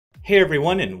Hey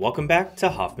everyone, and welcome back to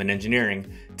Hoffman Engineering.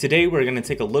 Today we're going to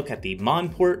take a look at the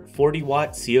Monport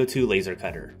 40-watt CO2 laser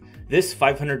cutter. This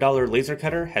 $500 laser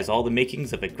cutter has all the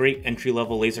makings of a great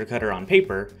entry-level laser cutter on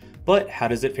paper, but how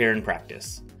does it fare in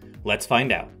practice? Let's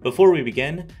find out. Before we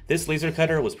begin, this laser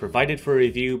cutter was provided for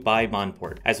review by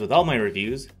Monport. As with all my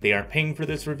reviews, they aren't paying for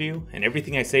this review, and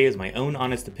everything I say is my own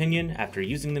honest opinion after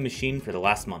using the machine for the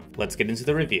last month. Let's get into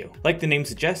the review. Like the name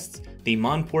suggests, the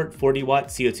Monport 40-watt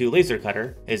CO2 laser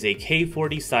cutter is a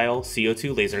K40 style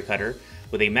CO2 laser cutter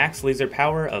with a max laser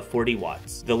power of 40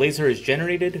 watts. The laser is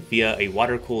generated via a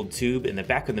water-cooled tube in the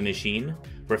back of the machine,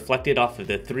 reflected off of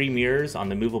the 3 mirrors on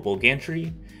the movable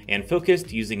gantry, and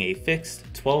focused using a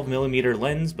fixed 12mm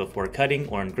lens before cutting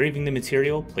or engraving the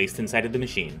material placed inside of the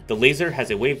machine. The laser has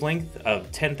a wavelength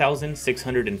of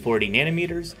 10,640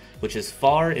 nanometers, which is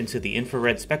far into the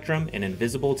infrared spectrum and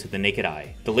invisible to the naked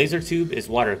eye. The laser tube is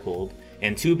water-cooled,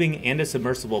 and tubing and a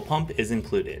submersible pump is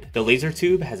included. The laser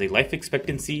tube has a life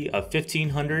expectancy of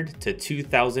 1,500 to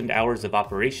 2,000 hours of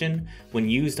operation when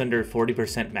used under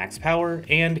 40% max power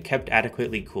and kept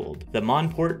adequately cooled. The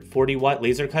Monport 40-watt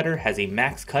laser cutter has a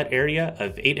max cut area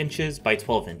of 8 inches by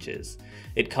 12 inches.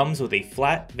 It comes with a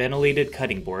flat, ventilated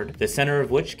cutting board, the center of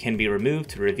which can be removed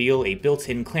to reveal a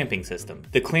built-in clamping system.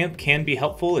 The clamp can be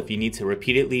helpful if you need to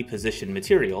repeatedly position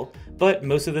material, but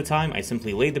most of the time I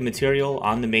simply lay the material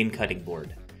on the main cutting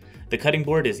board. The cutting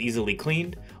board is easily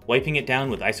cleaned. Wiping it down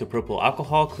with isopropyl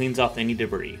alcohol cleans off any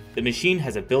debris. The machine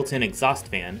has a built-in exhaust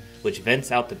fan, which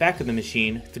vents out the back of the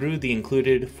machine through the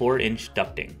included 4-inch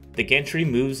ducting. The gantry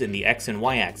moves in the X and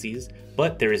Y axes,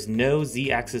 but there is no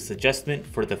Z-axis adjustment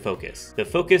for the focus. The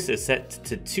focus is set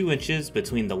to 2 inches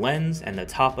between the lens and the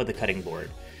top of the cutting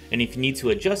board, and if you need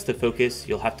to adjust the focus,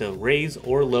 you'll have to raise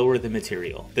or lower the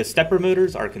material. The stepper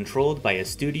motors are controlled by a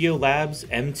Studio Labs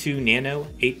M2 Nano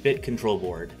 8-bit control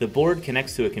board. The board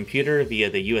connects to a computer via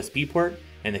the USB port,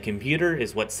 and the computer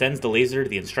is what sends the laser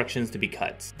the instructions to be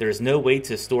cut. There is no way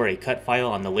to store a cut file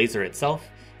on the laser itself.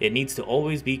 It needs to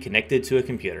always be connected to a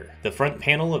computer. The front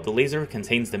panel of the laser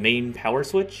contains the main power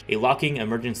switch, a locking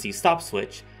emergency stop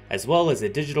switch, as well as a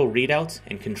digital readout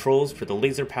and controls for the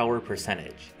laser power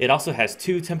percentage. It also has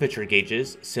 2 temperature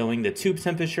gauges showing the tube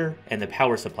temperature and the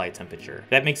power supply temperature.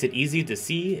 That makes it easy to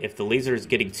see if the laser is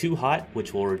getting too hot,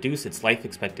 which will reduce its life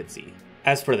expectancy.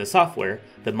 As for the software,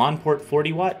 the Monport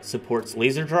 40-watt supports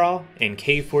LaserDraw and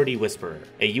K40 Whisperer.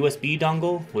 A USB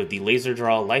dongle with the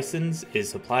LaserDraw license is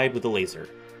supplied with the laser.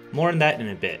 More on that in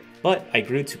a bit, but I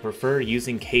grew to prefer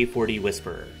using K40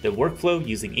 Whisperer. The workflow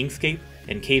using Inkscape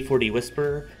and K40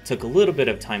 Whisperer took a little bit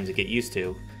of time to get used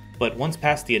to, but once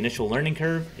past the initial learning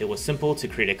curve, it was simple to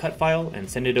create a cut file and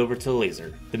send it over to the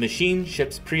laser. The machine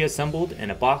ships pre-assembled in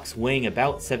a box weighing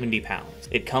about 70 pounds.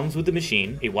 It comes with the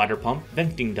machine, a water pump,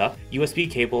 venting duct, USB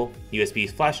cable, USB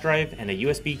flash drive, and a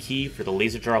USB key for the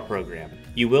LaserDraw program.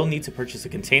 You will need to purchase a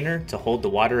container to hold the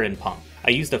water and pump. I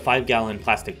used a 5-gallon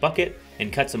plastic bucket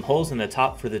and cut some holes in the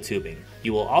top for the tubing.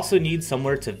 You will also need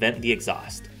somewhere to vent the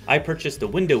exhaust. I purchased a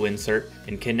window insert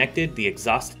and connected the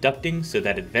exhaust ducting so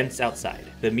that it vents outside.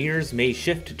 The mirrors may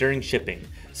shift during shipping,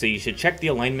 so you should check the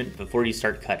alignment before you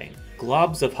start cutting.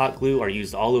 Globs of hot glue are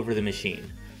used all over the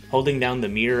machine, holding down the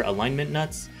mirror alignment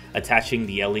nuts, attaching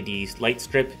the LED light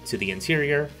strip to the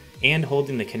interior, and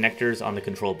holding the connectors on the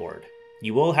control board.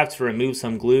 You will have to remove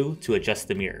some glue to adjust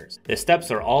the mirrors. The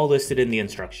steps are all listed in the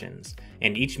instructions,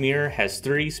 and each mirror has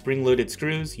 3 spring-loaded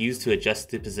screws used to adjust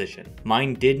the position.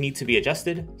 Mine did need to be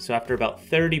adjusted, so after about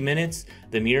 30 minutes,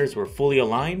 the mirrors were fully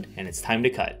aligned and it's time to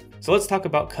cut. So let's talk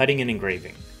about cutting and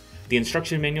engraving. The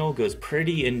instruction manual goes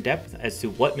pretty in-depth as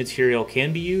to what material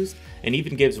can be used, and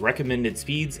even gives recommended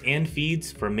speeds and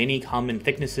feeds for many common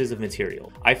thicknesses of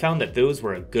material. I found that those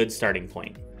were a good starting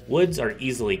point. Woods are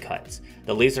easily cut.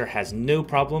 The laser has no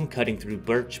problem cutting through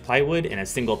birch plywood in a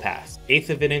single pass. 1/8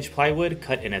 of an inch plywood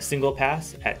cut in a single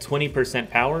pass at 20%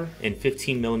 power in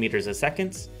 15 millimeters a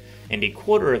second, and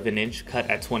 1/4 of an inch cut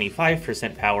at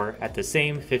 25% power at the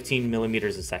same 15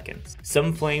 millimeters a second.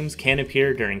 Some flames can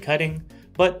appear during cutting,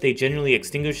 but they generally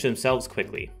extinguish themselves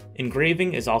quickly.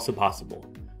 Engraving is also possible.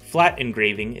 Flat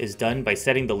engraving is done by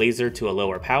setting the laser to a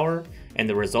lower power, and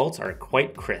the results are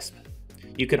quite crisp.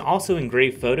 You can also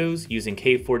engrave photos using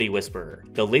K40 Whisperer.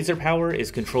 The laser power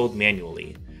is controlled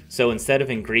manually, so instead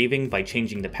of engraving by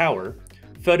changing the power,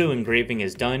 photo engraving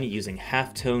is done using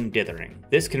half-tone dithering.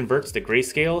 This converts the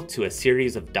grayscale to a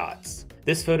series of dots.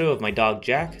 This photo of my dog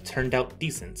Jack turned out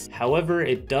decent. However,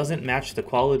 it doesn't match the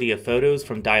quality of photos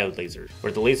from diode lasers,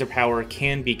 where the laser power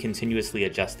can be continuously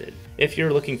adjusted. If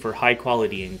you're looking for high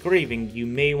quality engraving, you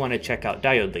may want to check out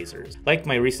diode lasers, like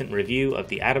my recent review of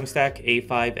the AtomStack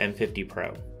A5 M50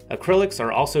 Pro. Acrylics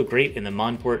are also great in the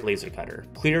Monport laser cutter.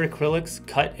 Clear acrylics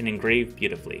cut and engrave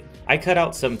beautifully. I cut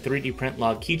out some 3D print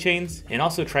log keychains and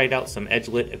also tried out some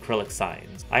edge-lit acrylic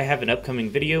signs. I have an upcoming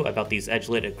video about these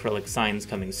edge-lit acrylic signs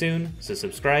coming soon, so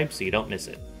subscribe so you don't miss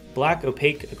it. Black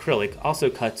opaque acrylic also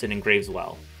cuts and engraves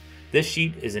well. This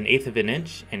sheet is 1/8 of an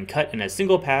inch and cut in a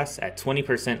single pass at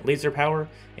 20% laser power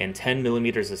and 10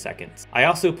 millimeters a second. I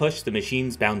also pushed the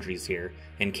machine's boundaries here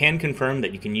and can confirm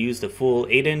that you can use the full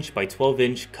 8-inch by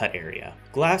 12-inch cut area.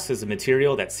 Glass is a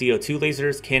material that CO2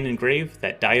 lasers can engrave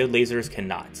that diode lasers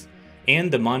cannot, and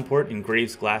the Monport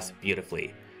engraves glass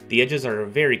beautifully. The edges are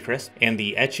very crisp and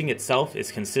the etching itself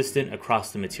is consistent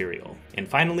across the material. And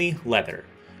finally, leather.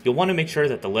 You'll want to make sure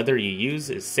that the leather you use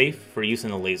is safe for use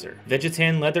in the laser.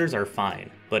 Vegetan leathers are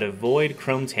fine, but avoid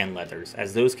chrome tan leathers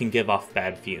as those can give off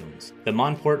bad fumes. The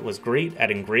Monport was great at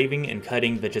engraving and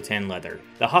cutting Vegetan leather.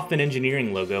 The Hoffman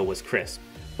Engineering logo was crisp,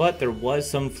 but there was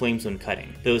some flames when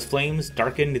cutting. Those flames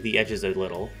darkened the edges a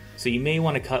little, so you may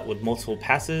want to cut with multiple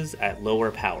passes at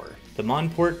lower power. The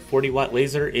Monport 40-watt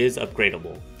laser is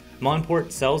upgradable.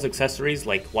 Monport sells accessories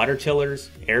like water chillers,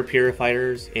 air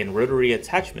purifiers, and rotary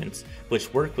attachments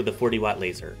which work with the 40-watt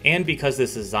laser. And because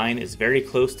this design is very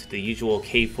close to the usual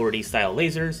K40 style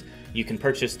lasers, you can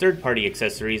purchase third-party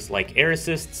accessories like air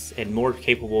assists and more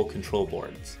capable control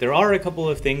boards. There are a couple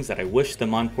of things that I wish the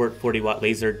Monport 40-watt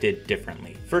laser did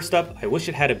differently. First up, I wish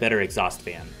it had a better exhaust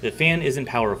fan. The fan isn't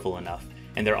powerful enough,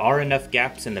 and there are enough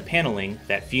gaps in the paneling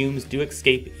that fumes do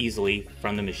escape easily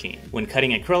from the machine. When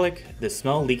cutting acrylic, the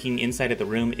smell leaking inside of the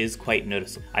room is quite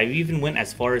noticeable. I even went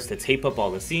as far as to tape up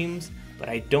all the seams, but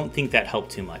I don't think that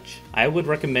helped too much. I would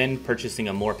recommend purchasing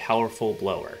a more powerful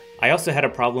blower. I also had a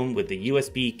problem with the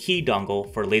USB key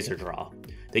dongle for laser draw.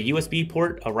 The USB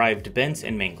port arrived bent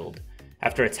and mangled.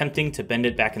 After attempting to bend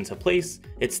it back into place,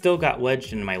 it still got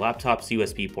wedged in my laptop's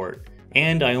USB port,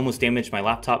 and I almost damaged my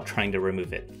laptop trying to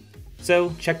remove it.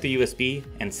 So check the USB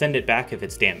and send it back if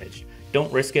it's damaged.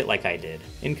 Don't risk it like I did.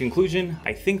 In conclusion,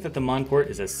 I think that the Monport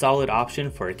is a solid option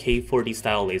for a K40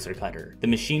 style laser cutter. The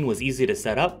machine was easy to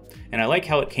set up, and I like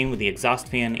how it came with the exhaust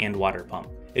fan and water pump.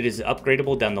 It is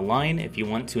upgradable down the line if you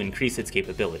want to increase its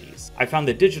capabilities. I found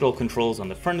the digital controls on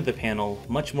the front of the panel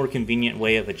much more convenient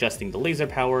way of adjusting the laser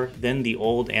power than the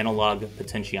old analog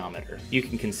potentiometer. You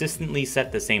can consistently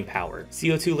set the same power.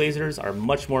 CO2 lasers are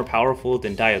much more powerful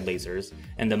than diode lasers,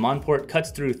 and the Monport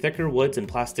cuts through thicker woods and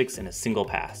plastics in a single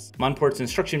pass. Monport's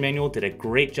instruction manual did a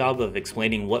great job of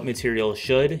explaining what materials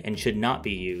should and should not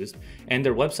be used, and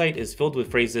their website is filled with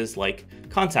phrases like,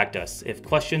 "Contact us if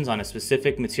questions on a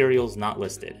specific material is not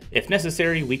listed. If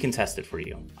necessary, we can test it for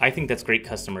you." I think that's great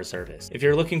customer service. If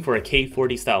you're looking for a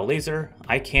K40 style laser,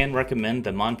 I can recommend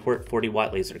the Monport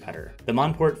 40-watt laser cutter. The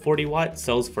Monport 40-watt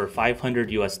sells for $500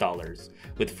 US,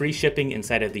 with free shipping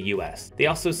inside of the US. They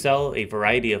also sell a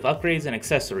variety of upgrades and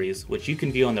accessories, which you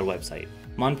can view on their website.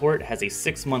 Monport has a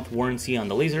 6-month warranty on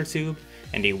the laser tube,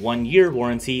 and a 1-year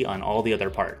warranty on all the other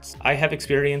parts. I have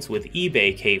experience with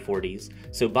eBay K40s,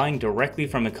 so buying directly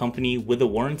from a company with a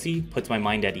warranty puts my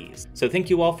mind at ease. So thank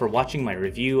you all for watching my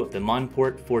review of the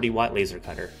Monport 40-watt laser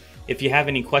cutter. If you have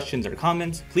any questions or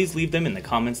comments, please leave them in the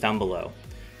comments down below.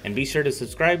 And be sure to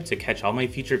subscribe to catch all my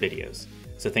future videos.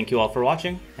 So thank you all for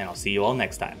watching, and I'll see you all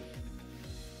next time.